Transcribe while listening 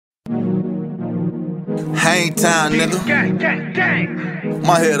Hangtime, nigga.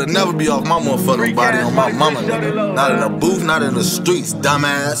 My head'll never be off my motherfucking body on my mama, nigga. Not in the booth, not in the streets,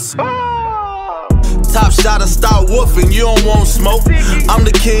 dumbass. Top Shatta, start woofing, you don't want smoke. I'm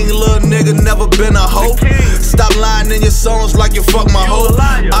the king, little nigga, never been a hoe. Stop lying in your songs like you fuck my hoe.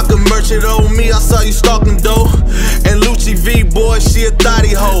 I can merch it on me, I saw you stalking dough. And Lucci V, boy, she a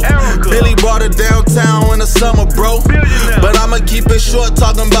thotty hoe. Billy brought her downtown in the summer, bro. But I'ma keep it short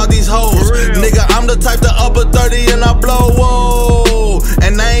talking about these hoes. Nigga, I'm the type to upper 30 and I blow, whoa.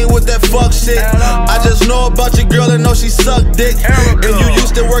 And I ain't with that fuck shit. I just know about your girl and know she suck dick. And you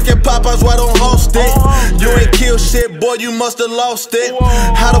used to work at Popeyes, why don't host it? You ain't kill shit, boy, you musta lost it.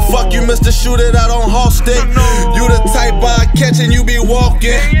 How the fuck you missed to shoot it out on Host it? You the type I catch and you be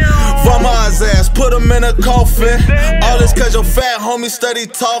walking. Vama's ass, put him in a coffin. All this cause your fat homie steady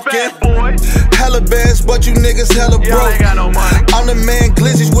talking. Hella bands, but you niggas hella broke. I'm the man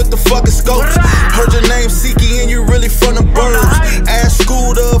glitches with the fucking scopes. Heard your name Siki and you really from the burbs. Ask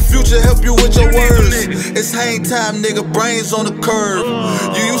school the future, help you with your words. It's hang time, nigga, brains on the curb.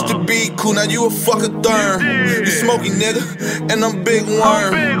 You used to be cool, now you a fucking thurn. You smoky nigga, and I'm big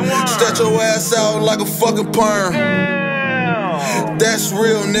worm. Stretch your ass out like a fucking perm. That's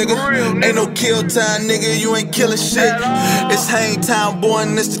real, nigga. Ain't no kill time, nigga. You ain't killing shit. It's hang time, boy,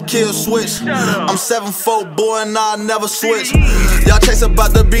 and it's the kill switch. I'm 7'4", boy, and I'll never switch. Y'all chase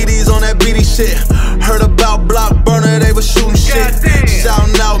about the BDs on that BD shit. Heard about Block Burner, they was shooting shit.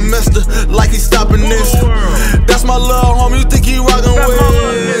 Shouting out Mister like he stopping this. That's my little homie, you think he rockin'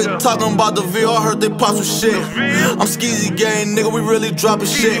 with? Talking about the V, I heard they pop some shit. I'm skeezy gang, nigga, we really dropping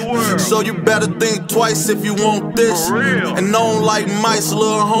shit. So you better think twice if you want this. And don't like mice,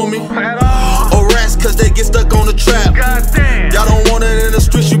 little homie. Or rats, cause they get stuck on the trap. Y'all don't want it in the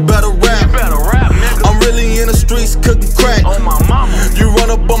streets, you better rap. I'm really in the streets cooking crack. You run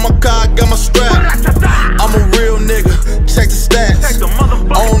up on my car, I got my strap. I'm a real nigga, check the stats.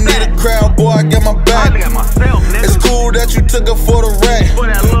 I don't need a crowd, boy, I got my back. It's cool that you took her for the rat,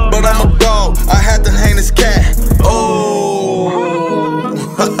 but I'm a dog, I had to hang this cat. Oh,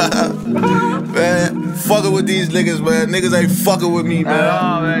 man, fucking with these niggas, man. Niggas ain't fucking with me,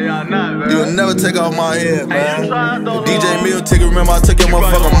 man. You will never take off my head, man. DJ Meal ticket, remember I took your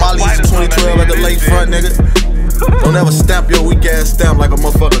motherfucking Molly's 2012 at the lakefront, nigga. Don't ever stamp your weak ass stamp like a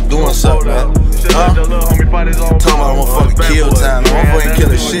motherfucker doing something, man. Huh? Talking about motherfucking kill time, man. Motherfucking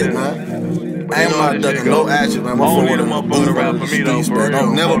killing shit, man. I ain't not ducking no action, man. Motherfucker wanna the streets, man.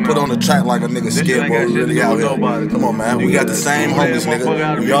 Don't never put on the track like a nigga scared, boy. We really out here. Come on, man. We got the same homies,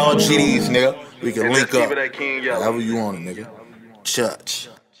 nigga. We all GDs, nigga. We can link up. However you want it, nigga. Church.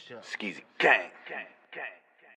 Skeezy gang.